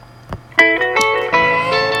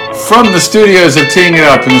From the studios of Teeing It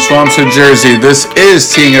Up in the swamps of Jersey, this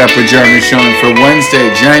is Teeing It Up with Jeremy Schoen for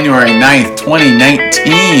Wednesday, January 9th,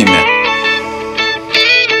 2019.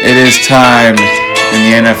 It is time in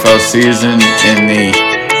the NFL season, in the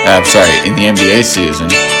NBA season,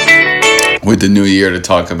 with the new year to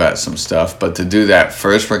talk about some stuff. But to do that,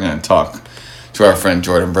 first we're going to talk to our friend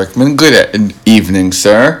Jordan Brickman. Good evening,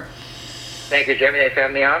 sir. Thank you, Jeremy. Thanks for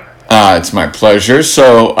having me on. It's my pleasure.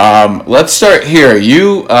 So let's start here.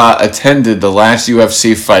 You attended the last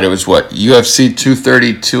UFC fight. It was what? UFC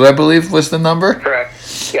 232, I believe, was the number? Correct.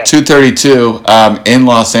 Yeah. 232 in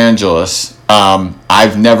Los Angeles.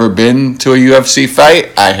 I've never been to a UFC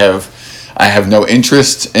fight. I have no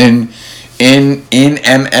interest in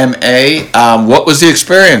MMA. What was the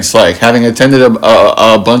experience like? Having attended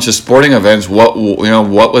a bunch of sporting events, what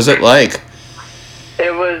was it like?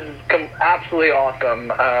 It was absolutely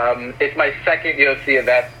awesome. It's my second UFC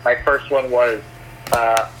event. My first one was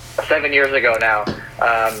 7 years ago now,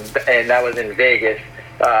 and that was in Vegas.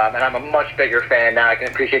 And I'm a much bigger fan now. I can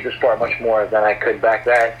appreciate the sport much more than I could back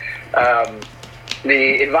then.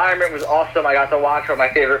 The environment was awesome. I got to watch one of my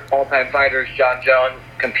favorite all-time fighters, Jon Jones,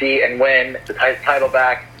 compete and win the title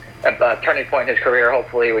back, a turning point in his career,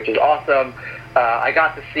 hopefully, which is awesome. I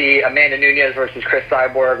got to see Amanda Nunes versus Chris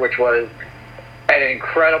Cyborg, which was an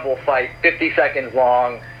incredible fight, 50 seconds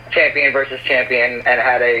long, champion versus champion, and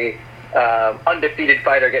had a undefeated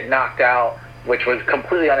fighter get knocked out, which was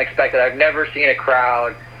completely unexpected. I've never seen a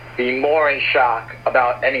crowd be more in shock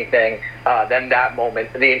about anything than that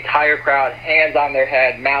moment. The entire crowd, hands on their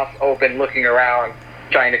head, mouths open, looking around,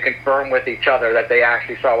 trying to confirm with each other that they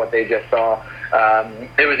actually saw what they just saw.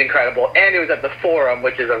 It was incredible. And it was at the Forum,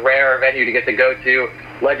 which is a rare venue to get to go to.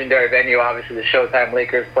 Legendary venue, obviously the Showtime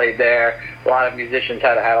Lakers played there. A lot of musicians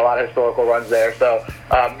had a lot of historical runs there. So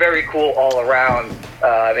very cool all-around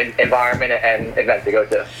environment and event to go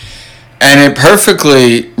to. And it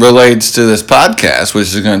perfectly relates to this podcast,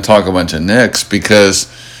 which is going to talk a bunch of Knicks, because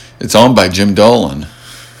it's owned by Jim Dolan.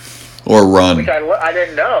 Or run. Which I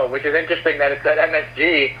didn't know, which is interesting that it's that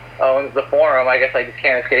MSG owns the Forum. I guess I just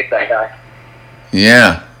can't escape that guy.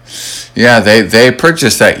 Yeah, they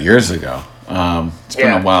purchased that years ago. It's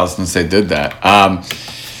been a while since they did that.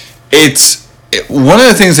 One of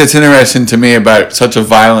the things that's interesting to me about such a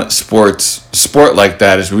violent sport like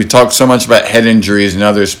that is we talk so much about head injuries in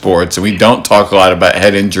other sports, and we don't talk a lot about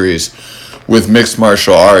head injuries with mixed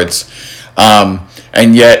martial arts.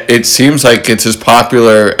 And yet it seems like it's as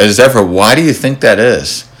popular as ever. Why do you think that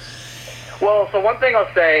is? Well, so one thing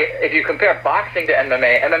I'll say, if you compare boxing to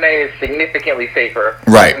MMA is significantly safer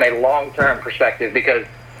right, from a long-term perspective, because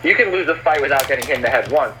you can lose a fight without getting hit in the head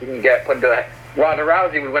once. You can get put into a... Ronda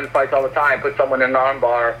Rousey would win fights all the time, put someone in an arm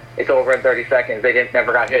bar, it's over in 30 seconds. They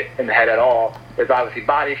never got hit in the head at all. There's obviously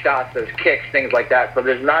body shots, there's kicks, things like that. So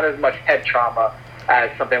there's not as much head trauma as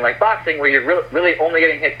something like boxing, where you're really only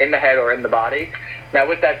getting hit in the head or in the body. Now,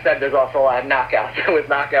 with that said, there's also a lot of knockouts. With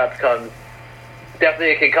knockouts comes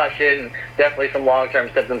definitely a concussion, definitely some long-term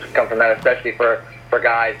symptoms can come from that, especially for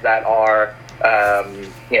guys that are,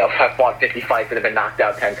 have fought 50 fights and have been knocked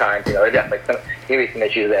out 10 times. There's definitely some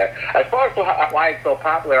issues there. As far as why it's so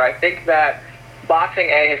popular, I think that boxing,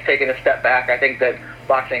 has taken a step back. I think that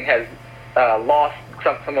boxing has lost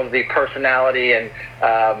some of the personality and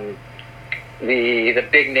the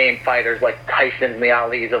big-name fighters like Tyson and the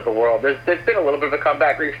Alis of the world. There's been a little bit of a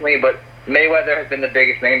comeback recently, but Mayweather has been the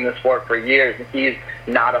biggest name in the sport for years, and he's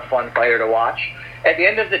not a fun fighter to watch. At the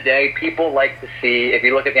end of the day, people like to see, if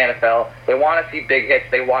you look at the NFL, they want to see big hits,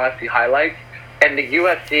 they want to see highlights, and the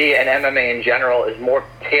UFC and MMA in general is more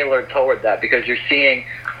tailored toward that, because you're seeing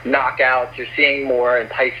knockouts, you're seeing more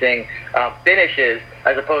enticing finishes,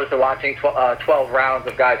 as opposed to watching 12 rounds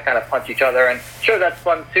of guys kind of punch each other. And sure, that's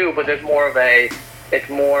fun too, but there's more of it's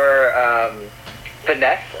more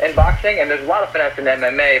finesse in boxing, and there's a lot of finesse in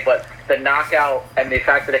MMA, but the knockout and the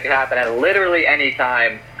fact that it can happen at literally any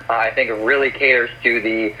time, I think it really caters to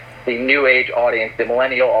the new age audience, the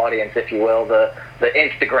millennial audience, if you will, the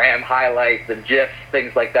Instagram highlights, the GIFs,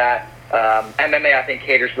 things like that. MMA, I think,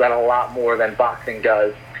 caters to that a lot more than boxing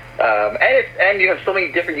does. And you have so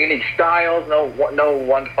many different unique styles. No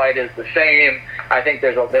one fight is the same. I think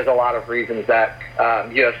there's a lot of reasons that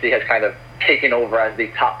UFC has kind of taken over as the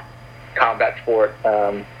top combat sport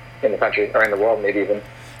in the country, or in the world, maybe even.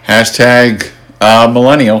 Hashtag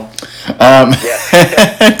millennial.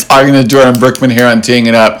 Talking to Jordan Brickman here on Teeing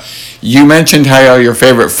It Up. You mentioned how your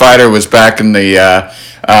favorite fighter was back in the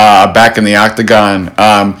octagon.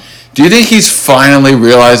 Do you think he's finally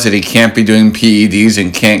realized that he can't be doing PEDs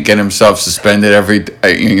and can't get himself suspended every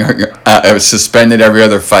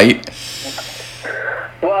other fight?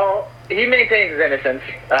 Well, he maintains his innocence.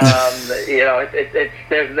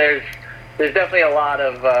 There's definitely a lot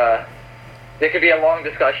of there could be a long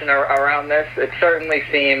discussion around this. It certainly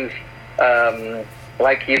seems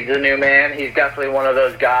like he's the new man. He's definitely one of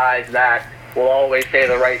those guys that will always say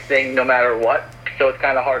the right thing no matter what. So it's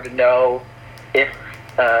kind of hard to know if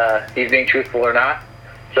he's being truthful or not.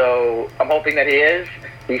 So I'm hoping that he is.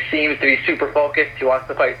 He seems to be super focused. He wants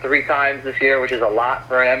to fight 3 times this year, which is a lot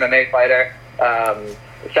for an MMA fighter.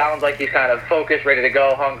 It sounds like he's kind of focused, ready to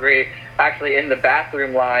go, hungry. Actually, in the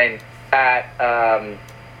bathroom line at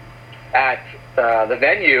the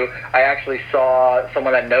venue, I actually saw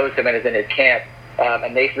someone that knows him and is in his camp.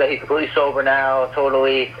 And they said that he's completely sober now,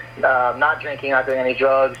 totally not drinking, not doing any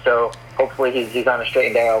drugs. So hopefully he's on a straight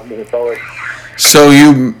and narrow moving forward. So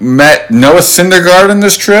you met Noah Syndergaard on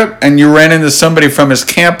this trip, and you ran into somebody from his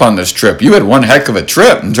camp on this trip. You had one heck of a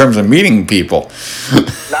trip in terms of meeting people.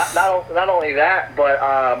 not only that, but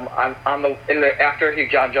after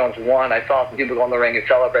John Jones won, I saw some people go in the ring and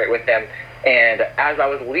celebrate with him. And as I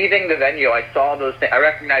was leaving the venue, I saw those things. I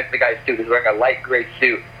recognized the guy's suit. He was wearing a light gray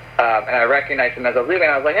suit. And I recognized him as I was leaving.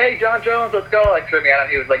 I was like, "Hey, John Jones, let's go!" Like, threw me out.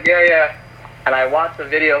 And he was like, "Yeah." And I watched the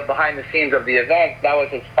video behind the scenes of the event. That was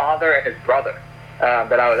his father and his brother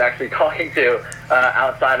that I was actually talking to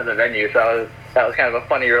outside of the venue. So that was kind of a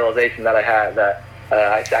funny realization that I had, that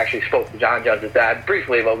I actually spoke to John Jones' dad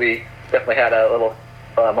briefly, but we definitely had a little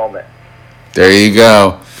moment. There you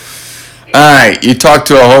go. All right, you talked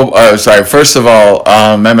to a whole. First of all,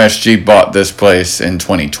 MSG bought this place in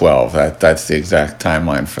 2012. That's the exact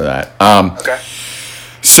timeline for that. Okay.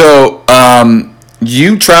 So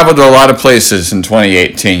you traveled to a lot of places in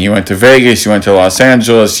 2018. You went to Vegas. You went to Los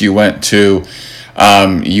Angeles. You went to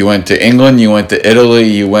England. You went to Italy.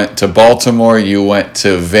 You went to Baltimore. You went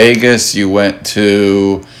to Vegas. You went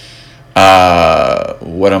to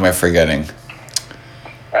what am I forgetting?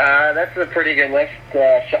 That's a pretty good list.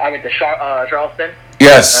 I went to Charleston.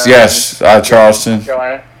 Yes, Charleston.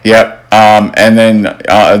 Carolina. Yep. And then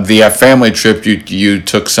the family trip you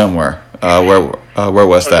took somewhere. Where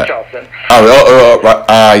was that? Charleston.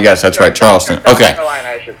 Yes, that's right, Charleston. Okay. South Carolina,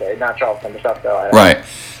 I should say, not Charleston, but South Carolina. Right.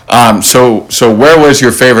 So where was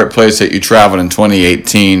your favorite place that you traveled in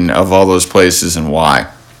 2018 of all those places, and why?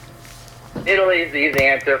 Italy is the easy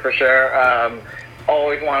answer for sure.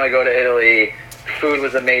 Always wanted to go to Italy. Food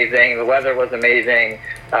was amazing. The weather was amazing.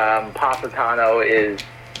 Positano is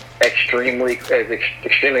extremely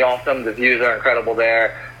awesome. The views are incredible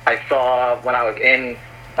there. I saw when I was in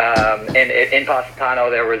Positano,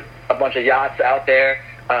 there was a bunch of yachts out there,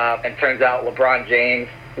 and turns out LeBron James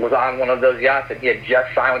was on one of those yachts, and he had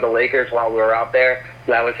just signed with the Lakers while we were out there.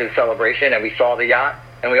 So that was his celebration, and we saw the yacht,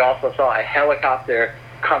 and we also saw a helicopter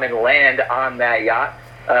come and land on that yacht,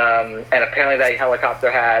 and apparently that helicopter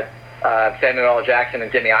had Samuel L. Jackson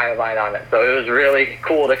and Jimmy Iovine on it. So it was really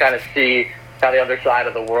cool to kind of see how the other side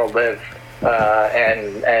of the world lives,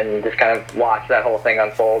 and just kind of watch that whole thing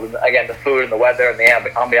unfold. And again, the food and the weather and the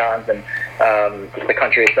ambiance and just the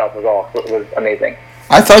country itself was amazing.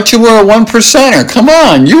 I thought you were a 1%er. Come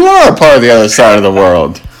on, you are a part of the other side of the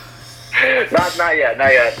world. Not yet.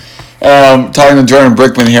 Talking to Jordan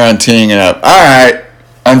Brickman here on Teeing It Up. All right.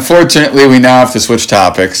 Unfortunately, we now have to switch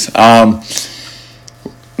topics.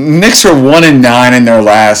 Knicks are 1-9 in their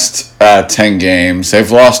last 10 games.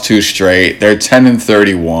 They've lost 2 straight. They're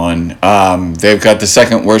 10-31. They've got the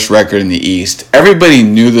second worst record in the East. Everybody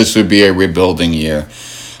knew this would be a rebuilding year.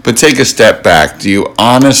 But take a step back. Do you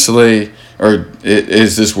honestly, or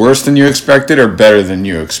is this worse than you expected or better than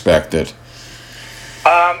you expected?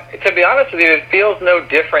 To be honest with you, it feels no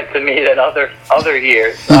different to me than other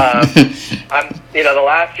years. The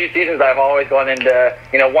last few seasons I've always gone into,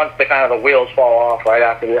 once the kind of the wheels fall off, right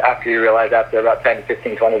after you realize after about 10,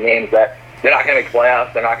 15, 20 games that they're not going to make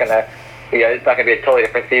playoffs, they're not going to, it's not going to be a totally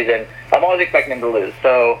different season. I'm always expecting them to lose.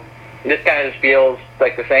 So this kind of just feels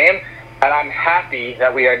like the same, and I'm happy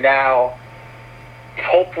that we are now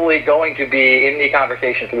hopefully going to be in the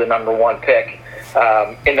conversation for the number 1 pick.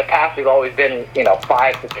 In the past, we've always been,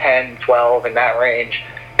 5 to 10, 12 in that range,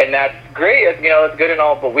 and that's great. It's good and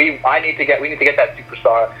all, but we need to get that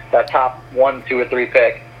superstar, that top 1, 2, or 3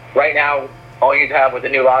 pick. Right now, all you need to have with the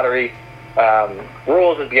new lottery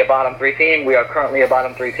rules is be a bottom 3 team. We are currently a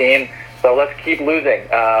bottom 3 team, so let's keep losing.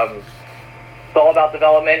 It's all about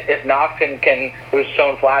development. If Knox who's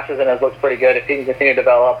shown flashes and has looked pretty good, if he can continue to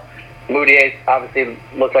develop. Moutier obviously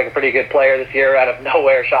looks like a pretty good player this year out of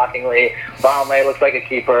nowhere, shockingly. Vonleh looks like a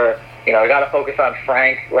keeper. We got to focus on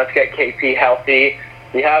Frank. Let's get KP healthy.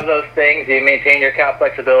 You have those things. You maintain your cap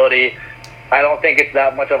flexibility. I don't think it's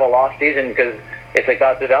that much of a lost season because it's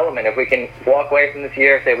about development. If we can walk away from this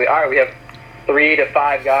year and say, we have 3 to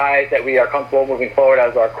 5 guys that we are comfortable moving forward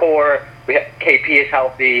as our core. We have KP is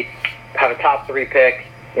healthy, have a top 3 pick.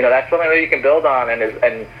 That's something that you can build on,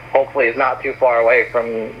 and hopefully is not too far away from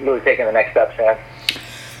really taking the next steps, man.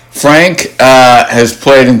 Frank has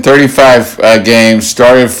played in 35 games,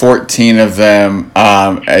 started 14 of them,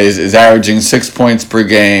 is averaging 6 points per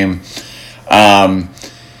game.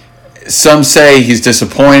 Some say he's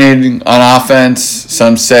disappointed on offense.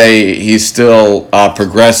 Some say he's still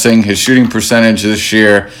progressing. His shooting percentage this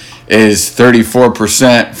year is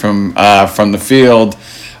 34% from the field,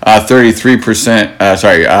 33%.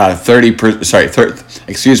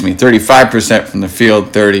 35% from the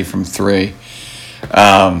field, 30 from 3.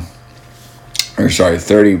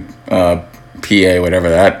 30 PA, whatever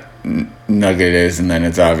that nugget is, and then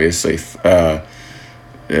it's obviously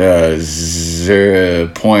 0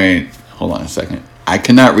 point. Hold on a second. I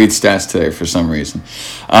cannot read stats today for some reason.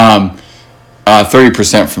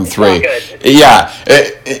 30% from 3. Yeah.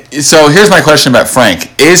 So here's my question about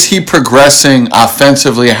Frank. Is he progressing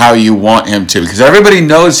offensively how you want him to? Because everybody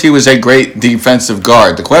knows he was a great defensive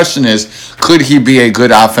guard. The question is, could he be a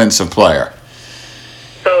good offensive player?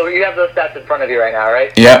 So you have those stats in front of you right now,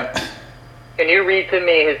 right? Yep. Can you read to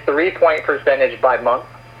me his 3-point percentage by month?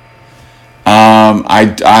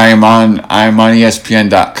 I'm on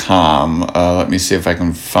ESPN.com. Let me see if I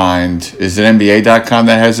can find. Is it NBA.com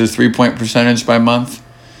that has his 3-point percentage by month?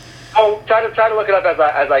 Oh, try to look it up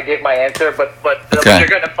as I give my answer. But what you're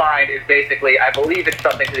going to find is basically, I believe it's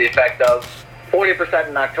something to the effect of 40%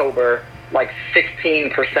 in October, like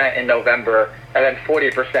 16% in November, and then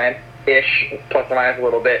 40%-ish, plus or minus a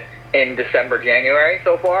little bit, in December, January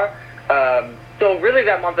so far. So really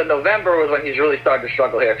that month of November was when he's really starting to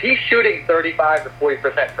struggle here. If he's shooting 35 to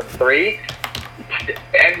 40% from 3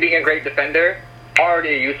 and being a great defender,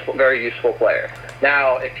 already a very useful player.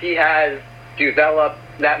 Now, if he has developed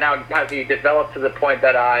has he developed to the point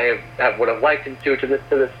that I would have liked him to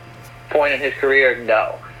this point in his career?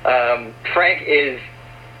 No. Frank is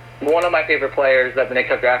one of my favorite players that the Knicks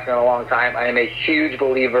have drafted in a long time. I am a huge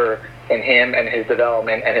believer in him and his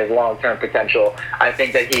development and his long-term potential. I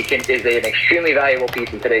think that he is an extremely valuable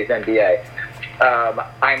piece in today's NBA.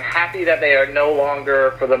 I'm happy that they are no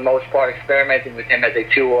longer, for the most part, experimenting with him as a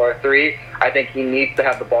 2 or a 3. I think he needs to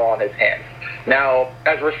have the ball in his hands. Now,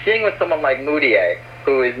 as we're seeing with someone like Mudiay,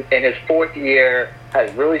 who is in his 4th year,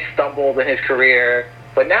 has really stumbled in his career,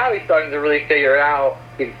 but now he's starting to really figure it out.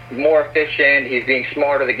 He's more efficient. He's being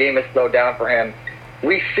smarter. The game has slowed down for him.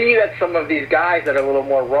 We see that some of these guys that are a little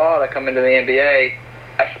more raw that come into the NBA,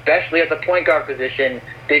 especially at the point guard position,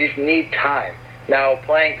 they just need time. Now,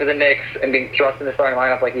 playing for the Knicks and being thrust in the starting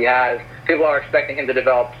lineup like he has, people are expecting him to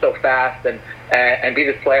develop so fast and be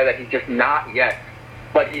this player that he's just not yet.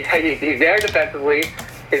 But he's there defensively.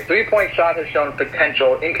 His 3-point shot has shown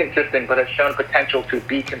potential, inconsistent, but has shown potential to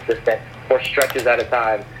be consistent for stretches at a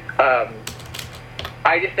time.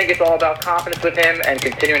 I just think it's all about confidence with him and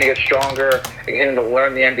continuing to get stronger and getting to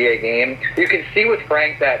learn the NBA game. You can see with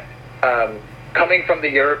Frank that coming from the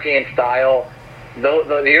European style,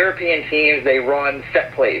 the European teams, they run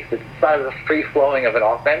set plays. It's not as free-flowing of an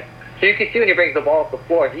offense. So you can see when he brings the ball up the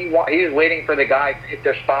floor, he's waiting for the guys to hit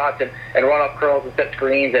their spots and run up curls and set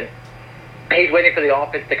screens, and he's waiting for the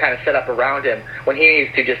offense to kind of set up around him when he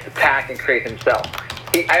needs to just attack and create himself.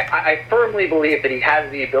 I firmly believe that he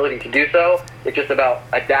has the ability to do so. It's just about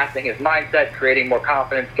adapting his mindset, creating more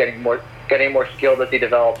confidence, getting more skilled as he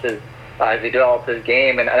develops his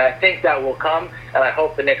game, and I think that will come. And I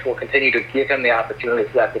hope the Knicks will continue to give him the opportunity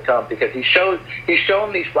for that to come, because he's shown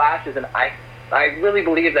these flashes, and I really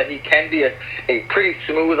believe that he can be a pretty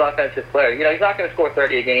smooth offensive player. He's not going to score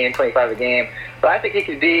 30 a game, 25 a game, but I think he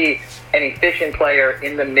could be an efficient player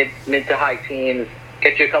in the mid to high teens.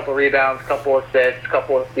 Get you a couple rebounds, couple assists,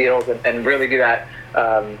 couple of steals, and really do that.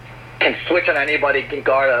 Can switch on anybody, can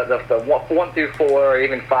guard the 1 through 4 or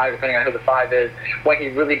even 5, depending on who the 5 is. When he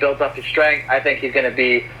really builds up his strength, I think he's going to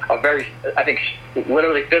be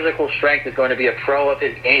literally physical strength is going to be a pro of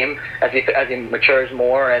his game as he matures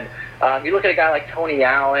more. And you look at a guy like Tony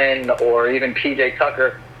Allen or even PJ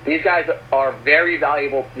Tucker, these guys are very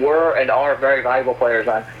valuable, are very valuable players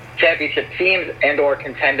on championship teams and or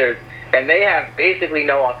contenders. And they have basically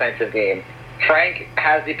no offensive game. Frank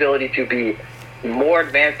has the ability to be more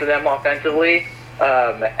advanced than them offensively,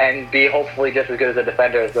 and be hopefully just as good as a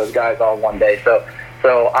defender as those guys are one day. So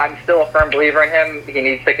I'm still a firm believer in him. He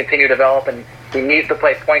needs to continue to develop, and he needs to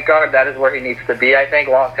play point guard. That is where he needs to be, I think,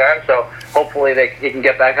 long term. So hopefully he can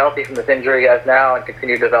get back healthy from this injury he has now and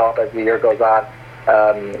continue to develop as the year goes on.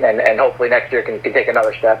 And hopefully next year can take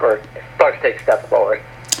another step or start to take steps forward.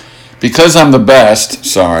 Because I'm the best,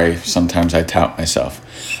 sorry, sometimes I tout myself.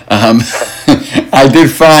 I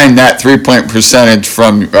did find that 3-point percentage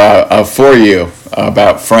from for you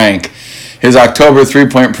about Frank. His October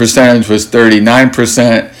 3-point percentage was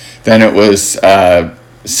 39%. Then it was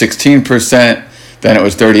 16%. Then it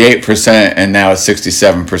was 38%, and now it's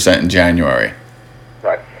 67% in January.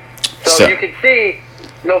 Right. So you can see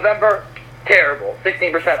November, terrible.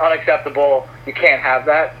 16% unacceptable. You can't have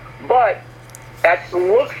that. But that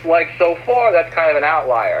looks like so far that's kind of an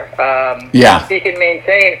outlier. Yeah. If he can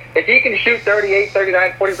maintain, if he can shoot 38,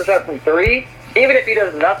 39, 40% from three, even if he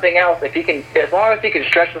does nothing else, if he can, as long as he can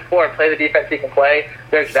stretch the floor and play the defense he can play,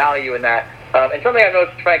 there's value in that. And something I've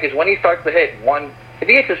noticed, Frank, is when he starts to hit one, if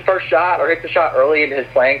he hits his first shot or hits a shot early into his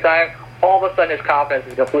playing time, all of a sudden his confidence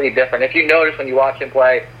is completely different. If you notice when you watch him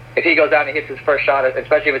play, if he goes out and hits his first shot,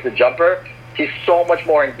 especially if it's a jumper, he's so much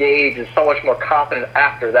more engaged and so much more confident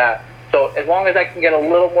after that. So as long as I can get a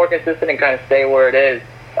little more consistent and kind of stay where it is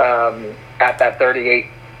at that 38,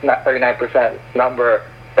 not 39% number,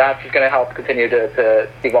 that's just going to help continue to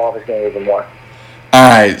evolve his game even more. All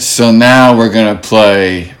right, so now we're going to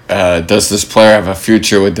play does this player have a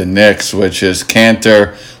future with the Knicks, which is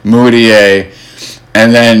Kanter, Mudiay,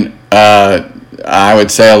 and then I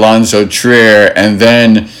would say Alonzo Trier, and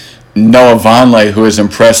then Noah Vonleh, who has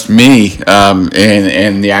impressed me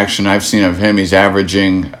in the action I've seen of him. He's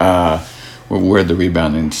averaging where'd the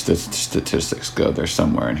rebounding statistics go? They're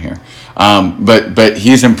somewhere in here. But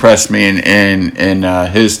he's impressed me in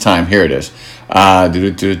his time. Here it is.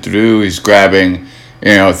 He's grabbing,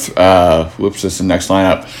 this is the next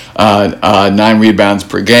lineup. 9 rebounds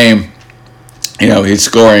per game. He's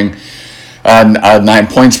scoring 9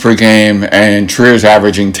 points per game, and Trier's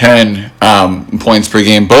averaging 10 points per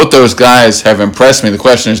game. Both those guys have impressed me. The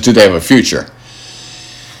question is, do they have a future?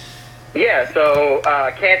 Yeah, so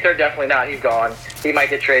Kanter, definitely not. He's gone. He might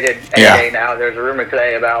get traded any day now. There's a rumor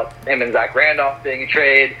today about him and Zach Randolph being a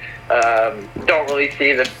trade. Don't really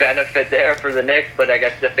see the benefit there for the Knicks, but I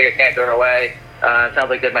guess just to get Kanter away, it sounds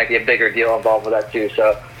like there might be a bigger deal involved with that too.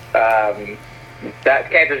 So that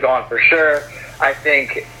Kanter's gone for sure. I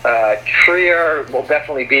think Trier will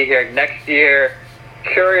definitely be here next year.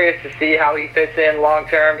 Curious to see how he fits in long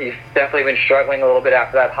term. He's definitely been struggling a little bit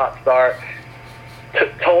after that hot start.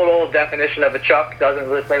 Total definition of a Chuck, doesn't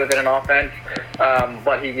really play within an offense,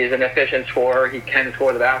 but he is an efficient scorer. He can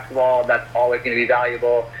score the basketball. That's always going to be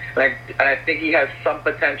valuable. And I think he has some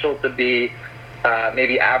potential to be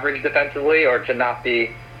maybe average defensively, or to not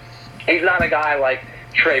be. He's not a guy like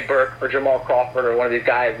Trey Burke or Jamal Crawford or one of these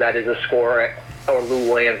guys that is a scorer, or Lou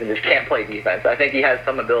Williams, and just can't play defense. I think he has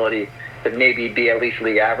some ability to maybe be at least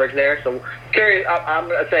league average there. So curious. I'm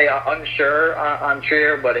going to say unsure on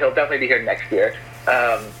Trier, but he'll definitely be here next year.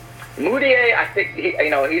 Mudiay, I think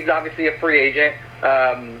he's obviously a free agent.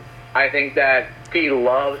 I think that he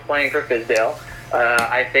loves playing for Fizdale.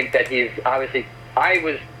 I think that he's obviously. I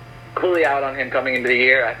was clearly out on him coming into the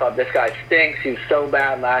year. I thought this guy stinks. He was so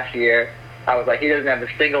bad last year. I was like, he doesn't have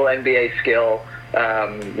a single NBA skill.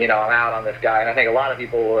 I'm out on this guy, and I think a lot of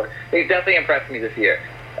people were. He's definitely impressed me this year.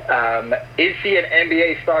 Is he an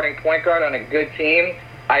NBA starting point guard on a good team?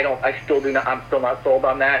 I'm still not sold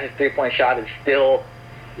on that. His 3-point shot is still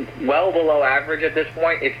well below average at this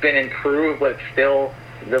point. It's been improved, but it's still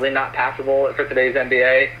really not passable for today's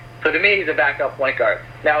NBA. So to me, he's a backup point guard.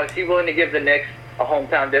 Now, is he willing to give the Knicks a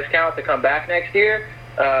hometown discount to come back next year?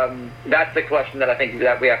 That's the question that I think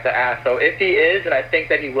that we have to ask. So if he is, and I think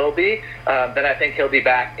that he will be, then I think he'll be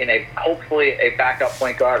back in hopefully a backup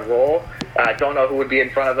point guard role. I don't know who would be in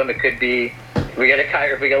front of him. It could be, if we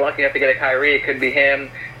get lucky enough to get a Kyrie, it could be him.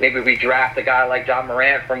 Maybe we draft a guy like John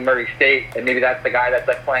Morant from Murray State, and maybe that's the guy that's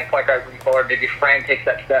like playing point guard moving forward. Maybe Frank takes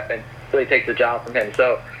that step and really takes the job from him.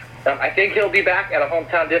 So I think he'll be back at a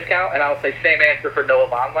hometown discount, and I'll say same answer for Noah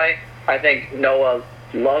Vonleh. I think Noah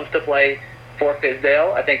loves to play for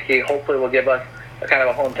Fizdale. I think he hopefully will give us a kind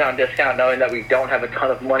of a hometown discount, knowing that we don't have a ton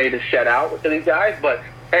of money to shed out to these guys. But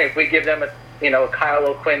hey, if we give them a Kyle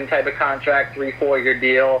O'Quinn type of contract, 3-4 year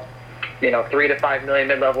deal, $3 to $5 million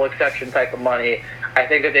mid-level exception type of money, I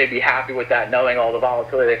think that they'd be happy with that, knowing all the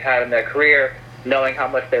volatility they've had in their career, knowing how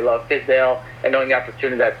much they love Fizdale, and knowing the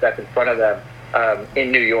opportunity that's in front of them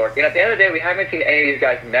in New York. At the end of the day, we haven't seen any of these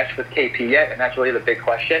guys mesh with KP yet, and that's really the big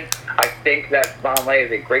question. I think that Vonleh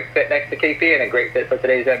is a great fit next to KP and a great fit for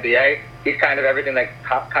today's NBA. He's kind of everything that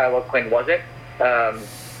Kyle O'Quinn wasn't.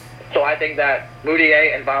 So I think that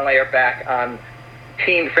Mudiay and Vonleh are back on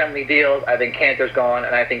team-friendly deals. I think Kanter's gone,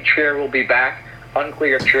 and I think Trier will be back.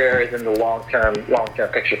 Unclear if Trier is in the long-term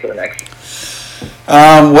picture for the Knicks.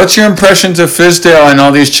 What's your impressions of Fizdale and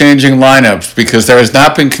all these changing lineups? Because there has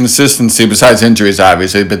not been consistency, besides injuries,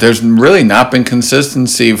 obviously, but there's really not been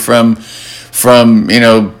consistency from from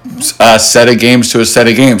a set of games to a set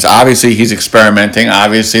of games. Obviously, he's experimenting.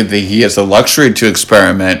 Obviously, he has the luxury to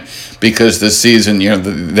experiment because this season,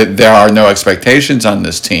 there are no expectations on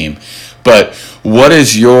this team. But what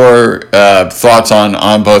is your thoughts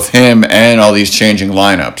on both him and all these changing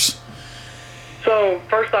lineups? So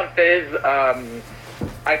first on Fizz,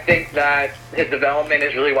 I think that his development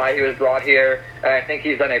is really why he was brought here. And I think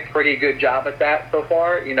he's done a pretty good job at that so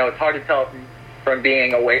far. It's hard to tell from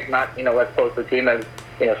being away, not as close to the team as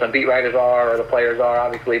some beat writers are or the players are,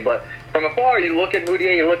 obviously. But from afar, you look at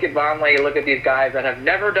Mudiay, you look at Vonleh, you look at these guys that have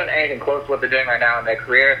never done anything close to what they're doing right now in their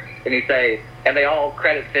career, and you say, and they all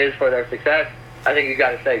credit Fizz for their success. I think you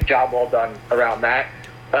got to say job well done around that.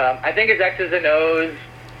 I think his X's and O's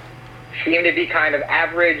seem to be kind of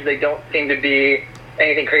average. They don't seem to be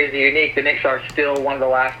anything crazy unique. The Knicks are still one of the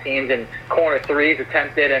last teams in corner threes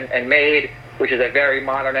attempted and made, which is a very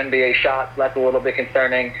modern NBA shot. So that's a little bit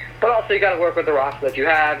concerning. But also you got to work with the roster that you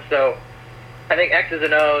have. So I think X's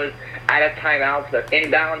and O's, out of timeouts, the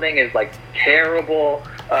inbounding is like terrible.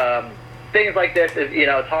 Things like this is,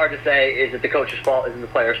 it's hard to say, is it the coach's fault, is it the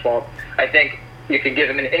player's fault? I think you can give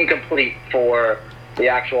him an incomplete for the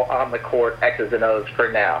actual on-the-court X's and O's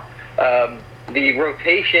for now. The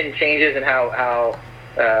rotation changes and how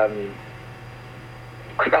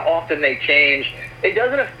often they change. It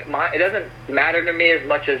doesn't matter to me as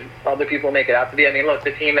much as other people make it out to be. I mean, look,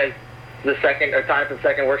 the team has the second or tied for the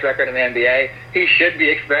second worst record in the NBA. He should be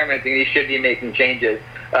experimenting. He should be making changes.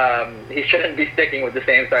 He shouldn't be sticking with the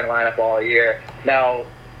same starting lineup all year. Now,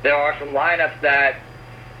 there are some lineups that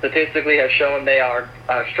statistically have shown they are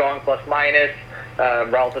strong plus minus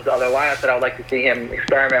relative to other lineups that I would like to see him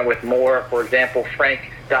experiment with more. For example,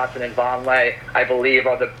 Frank, Dotson, and Vonleh, I believe,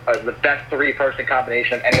 are the best three-person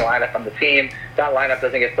combination of any lineup on the team. That lineup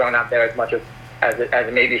doesn't get thrown out there as much as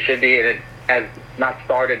it maybe should be, and it has not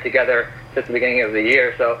started together since the beginning of the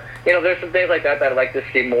year. So, there's some things like that I'd like to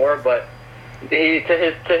see more, but to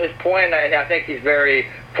his point, and I think he's very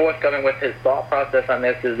forthcoming with his thought process on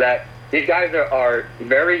this, is that these guys are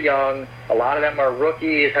very young. A lot of them are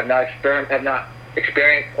rookies, have not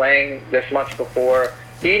experienced playing this much before.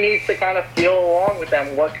 He needs to kind of feel along with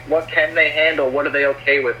them. What can they handle? What are they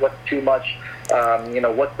okay with? What's too much?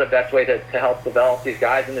 What's the best way to help develop these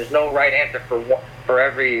guys? And there's no right answer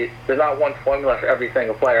there's not one formula for every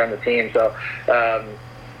single player on the team. So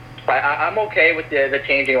I'm okay with the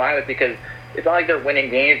changing lineup because it's not like they're winning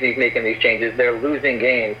games. He's making these changes. They're losing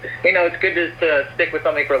games. It's good to stick with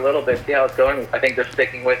something for a little bit, see how it's going. I think they're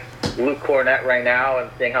sticking with Luke Cornett right now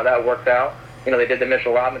and seeing how that works out. They did the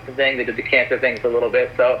Mitchell Robinson thing. They did the Cantor thing for a little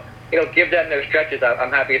bit. So, give them their stretches.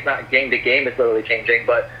 I'm happy it's not game to game. It's literally changing.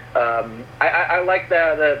 But I like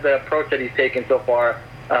the approach that he's taken so far.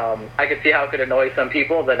 I could see how it could annoy some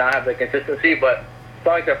people that not have the consistency, but it's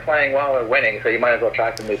not like they're playing well or winning, so you might as well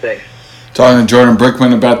try some new things. Talking to Jordan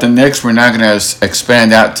Brickman about the Knicks, we're not going to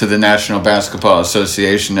expand out to the National Basketball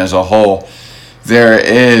Association as a whole. There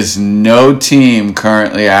is no team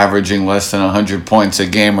currently averaging less than 100 points a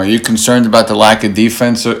game. Are you concerned about the lack of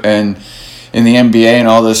defense in the NBA and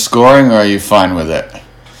all this scoring, or are you fine with it?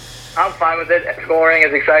 I'm fine with it. Scoring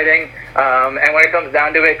is exciting. And when it comes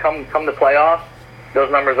down to it, come the playoffs, those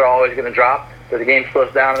numbers are always going to drop. So the game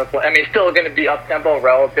slows down. It's still going to be up-tempo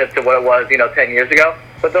relative to what it was, 10 years ago.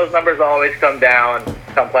 But those numbers always come down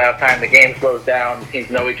come playoff time. The game slows down. The teams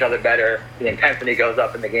know each other better. The intensity goes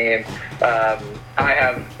up in the game.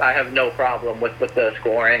 I have no problem with the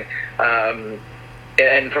scoring.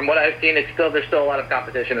 And from what I've seen, there's still a lot of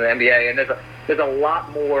competition in the NBA. And there's a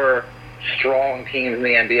lot more strong teams in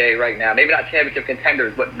the NBA right now. Maybe not championship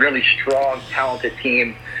contenders, but really strong, talented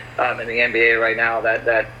teams in the NBA right now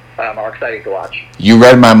that are exciting to watch. You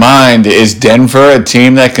read my mind. Is Denver a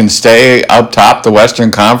team that can stay up top the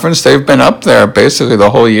Western Conference? They've been up there basically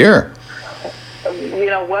the whole year.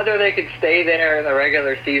 Whether they could stay there in the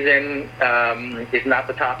regular season is not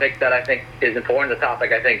the topic that I think is important. The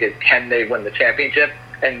topic, I think, is can they win the championship?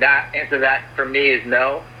 And that answer that for me is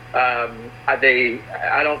no.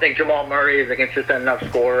 I don't think Jamal Murray is a consistent enough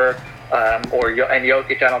scorer, and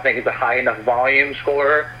Jokic I don't think is a high enough volume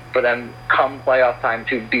scorer for them come playoff time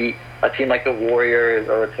to beat a team like the Warriors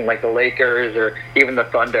or a team like the Lakers or even the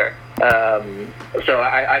Thunder. So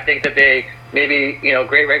I think that they maybe,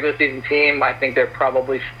 great regular season team. I think they're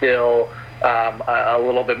probably still a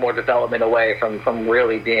little bit more development away from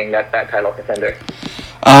really being that title contender.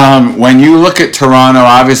 When you look at Toronto,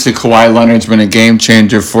 obviously Kawhi Leonard's been a game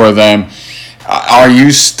changer for them. Are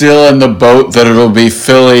you still in the boat that it'll be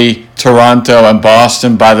Philly, Toronto, and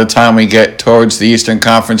Boston by the time we get towards the Eastern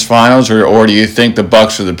Conference Finals, or do you think the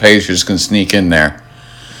Bucks or the Pacers can sneak in there?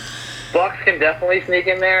 Bucks Bucks can definitely sneak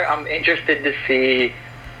in there. I'm interested to see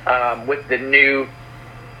with the new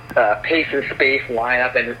pace and space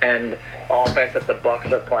lineup and offense that the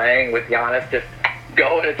Bucks are playing with Giannis just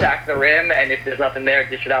go and attack the rim, and if there's nothing there,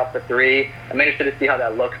 dish it out for three. I'm interested to see how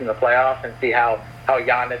that looks in the playoffs and see how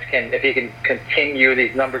Giannis if he can continue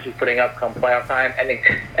these numbers he's putting up come playoff time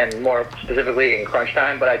and more specifically in crunch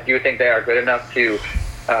time. But I do think they are good enough to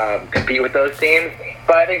compete with those teams.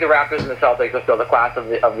 But I think the Raptors and the Celtics are still the class of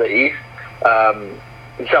the East.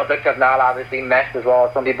 The Celtics have not obviously meshed as well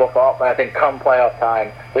as some people thought, but I think come playoff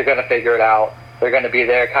time, they're going to figure it out. They're going to be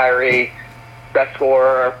there. Kyrie, best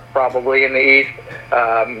scorer probably in the East,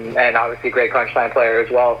 and obviously great crunch time player as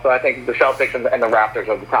well. So I think the Celtics and the Raptors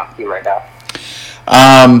are the top two right now.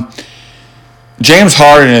 James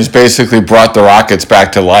Harden has basically brought the Rockets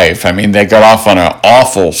back to life. I mean, they got off on an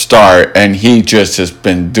awful start, and he just has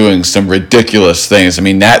been doing some ridiculous things. I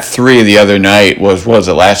mean, that three the other night was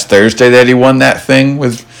it last Thursday that he won that thing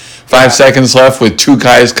with 5 seconds left with two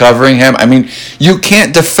guys covering him? I mean, you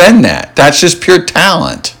can't defend that. That's just pure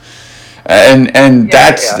talent. And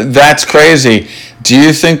that's crazy. Do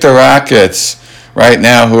you think the Rockets right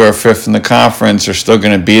now, who are fifth in the conference, are still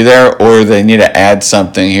going to be there, or they need to add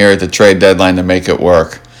something here at the trade deadline to make it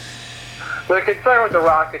work? The concern with the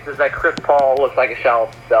Rockets is that Chris Paul looks like a shell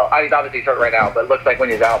of himself. I mean, obviously he's hurt right now, but it looks like when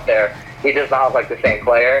he's out there, he does not look like the same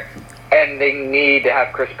player. And they need to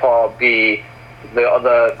have Chris Paul be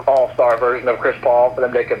the all-star version of Chris Paul for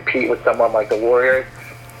them to compete with someone like the Warriors.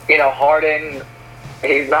 You know, Harden,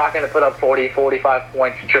 he's not going to put up 40, 45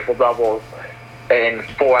 points, triple-doubles in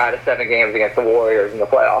 4 out of 7 games against the Warriors in the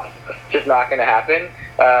playoffs. Just not going to happen.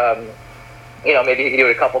 You know, maybe he can do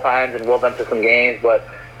it a couple times and will them to some games, but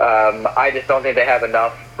I just don't think they have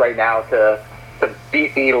enough right now to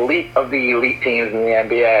beat the elite of the elite teams in the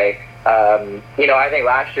NBA. You know, I think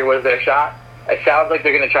last year was their shot. It sounds like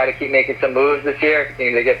they're going to try to keep making some moves this year,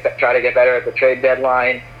 continue to try to get better at the trade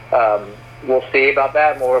deadline. We'll see about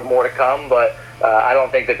that. More to come, but I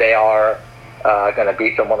don't think that they are going to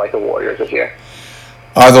beat someone like the Warriors this year.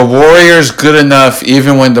 Are the Warriors good enough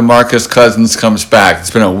even when DeMarcus Cousins comes back?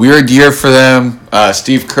 It's been a weird year for them.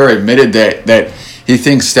 Steve Kerr admitted that he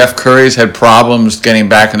thinks Steph Curry's had problems getting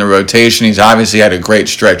back in the rotation. He's obviously had a great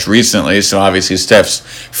stretch recently, so obviously Steph's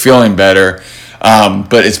feeling better.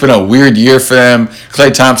 But it's been a weird year for them.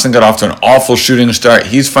 Klay Thompson got off to an awful shooting start.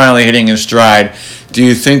 He's finally hitting his stride. Do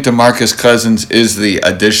you think DeMarcus Cousins is the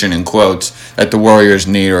addition, in quotes, that the Warriors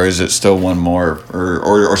need, or is it still one more,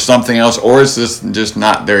 or something else, or is this just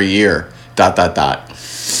not their year? ... I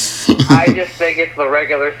just think it's the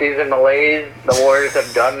regular season malaise. The Warriors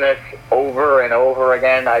have done this over and over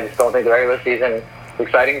again. I just don't think the regular season is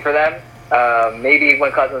exciting for them. Maybe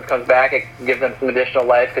when Cousins comes back, it can give them some additional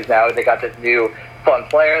legs because now they got this new fun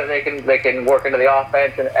player that they can work into the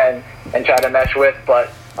offense and try to mesh with. But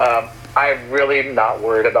I'm really not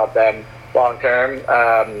worried about them long term.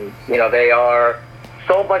 You know, they are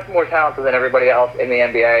so much more talented than everybody else in the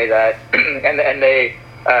NBA that, and they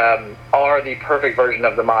are the perfect version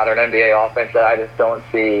of the modern NBA offense that I just don't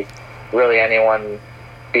see really anyone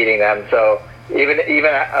beating them. So even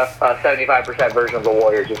a 75% version of the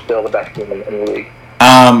Warriors is still the best team in the league.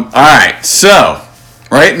 All right, so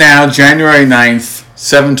right now, January 9th,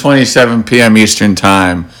 7:27 p.m. Eastern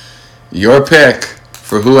Time, your pick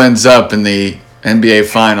for who ends up in the NBA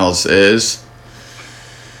Finals is?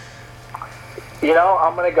 You know,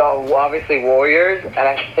 I'm going to go, obviously, Warriors, and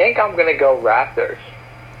I think I'm going to go Raptors.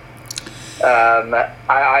 I'll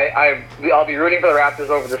be rooting for the Raptors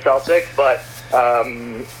over the Celtics, but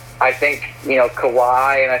I think, you know,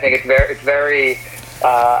 Kawhi, and I think it's very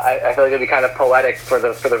I feel like it'll be kind of poetic for the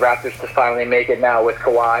Raptors to finally make it now with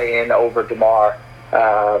Kawhi in over DeMar,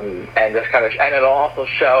 and just kind of, and it'll also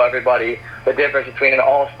show everybody the difference between an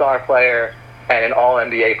all-star player and an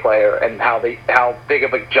all-NBA player, and how big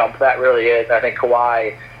of a jump that really is. And I think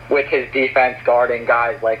Kawhi, with his defense guarding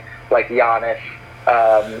guys like Giannis,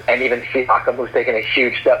 and even Siakam, who's taken a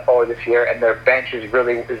huge step forward this year, and their bench is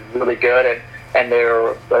really good, and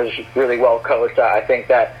they're really well coached. I think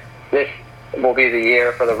that this will be the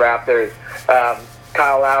year for the Raptors.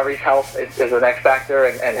 Kyle Lowry's health is the X factor,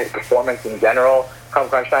 and his performance in general come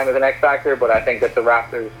crunch time is an X factor, but I think that the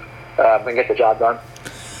Raptors can get the job done.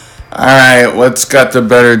 All right, what's got the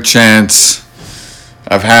better chance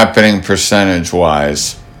of happening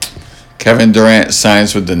percentage-wise? Kevin Durant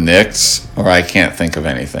signs with the Knicks, or I can't think of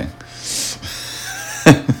anything.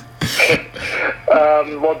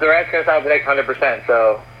 Well, Durant's going to sign with the Knicks 100%,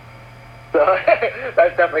 so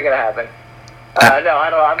that's definitely going to happen. No, I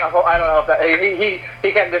don't know if that.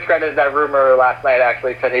 He kind of discredited that rumor last night.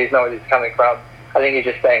 Actually, said he knows where he's coming from. I think he's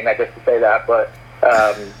just saying that just to say that. But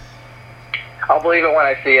I'll believe it when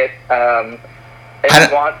I see it.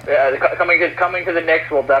 Coming to the Knicks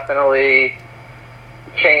will definitely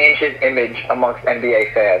change his image amongst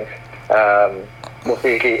NBA fans. We'll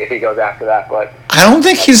see if he goes after that. But I don't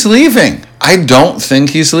think he's leaving. I don't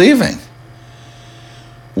think he's leaving.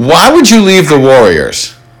 Why would you leave the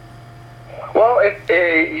Warriors? Well, if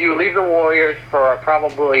you leave the Warriors for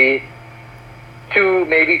probably 2,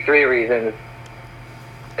 maybe 3 reasons.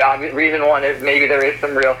 Reason one is maybe there is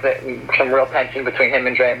some real tension between him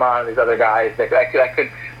and Draymond and these other guys.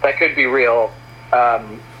 That could be real.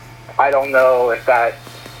 I don't know if that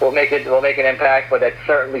will make an impact, but it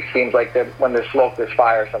certainly seems like when there's smoke, there's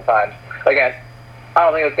fire sometimes. Again, I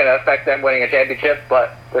don't think it's going to affect them winning a championship,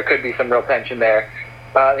 but there could be some real tension there.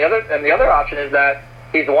 The other option is that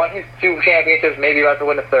he's won his 2 championships, maybe about to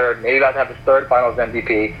win a third, maybe about to have his third Finals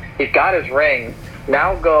MVP. He's got his ring.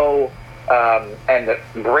 Now go and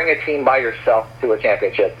bring a team by yourself to a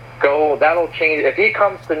championship. That'll change. If he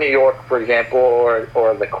comes to New York, for example, or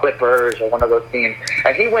the Clippers or one of those teams,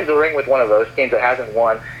 and he wins a ring with one of those teams that hasn't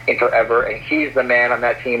won in forever, and he's the man on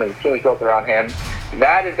that team, and the team is built around him,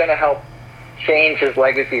 that is going to help change his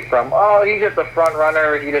legacy from, he's just a front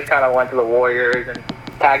runner, he just kind of went to the Warriors and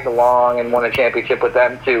tagged along and won a championship with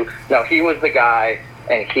them, to, no, he was the guy,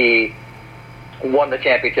 and he won the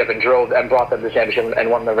championship and brought them the championship and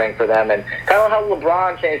won the ring for them. And kind of how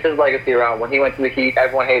LeBron changed his legacy around. When he went to the Heat,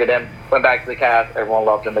 everyone hated him. Went back to the Cavs, everyone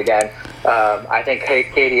loved him again. I think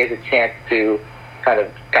KD has a chance to kind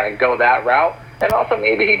of go that route. And also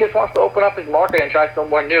maybe he just wants to open up his market and try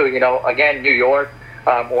somewhere new. Again, New York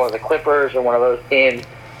or the Clippers or one of those teams.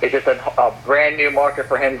 It's just a brand new market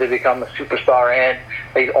for him to become a superstar in.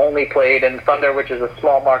 He's only played in Thunder, which is a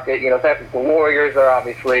small market. The Warriors are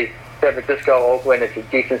obviously San Francisco, Oakland. It's a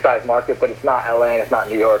decent-sized market, but it's not LA and it's not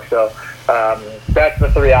New York. So that's the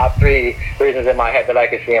three reasons in my head that I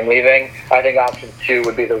could see him leaving. I think option 2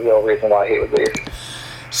 would be the real reason why he would leave.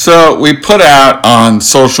 So we put out on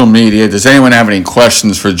social media, does anyone have any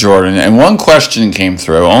questions for Jordan? And one question came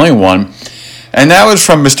through, only one. And that was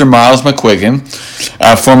from Mr. Miles McQuiggan,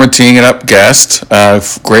 former Teeing It Up guest,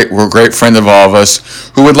 great friend of all of us,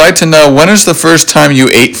 who would like to know, when is the first time you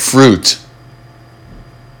ate fruit?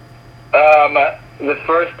 The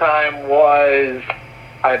first time was,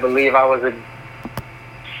 I believe I was a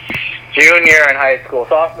junior in high school,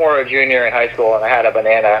 sophomore or junior in high school, and I had a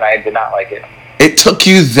banana, and I did not like it. It took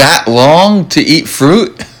you that long to eat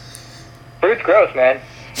fruit? Fruit's gross, man.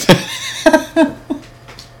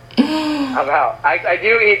 I'm out. I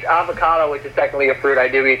do eat avocado, which is technically a fruit. I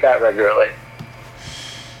do eat that regularly.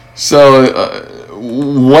 So,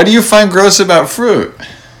 what do you find gross about fruit?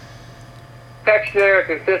 Texture,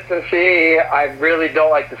 consistency. I really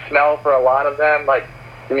don't like the smell for a lot of them. Like,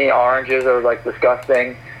 to me, oranges are,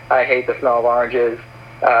 disgusting. I hate the smell of oranges.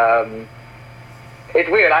 It's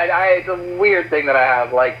weird. It's a weird thing that I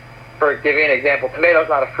have. Like, for give you an example, tomato's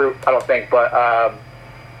not a fruit, I don't think, but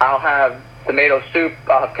I'll have tomato soup,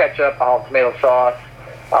 I'll have ketchup, I'll have tomato sauce,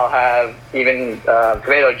 I'll have even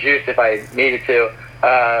tomato juice if I needed to.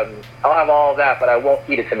 I'll have all of that, but I won't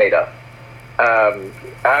eat a tomato.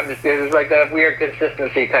 There's like that weird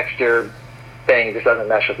consistency, texture thing just doesn't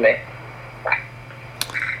mesh with me.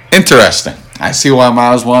 Interesting. I see why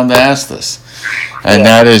Miles wanted to ask this. And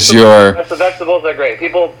that is your... The vegetables are great.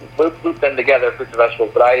 People loop them together, fruits and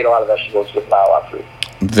vegetables, but I eat a lot of vegetables, just not a lot of fruit.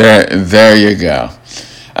 There you go.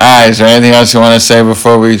 All right, is there anything else you want to say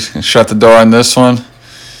before we shut the door on this one?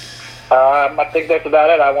 I think that's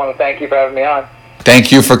about it. I want to thank you for having me on.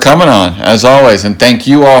 Thank you for coming on, as always. And thank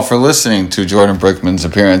you all for listening to Jordan Brickman's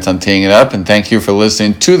appearance on Teeing It Up. And thank you for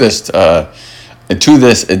listening to this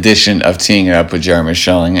edition of Teeing It Up with Jeremy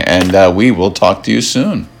Schelling. And we will talk to you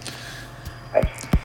soon.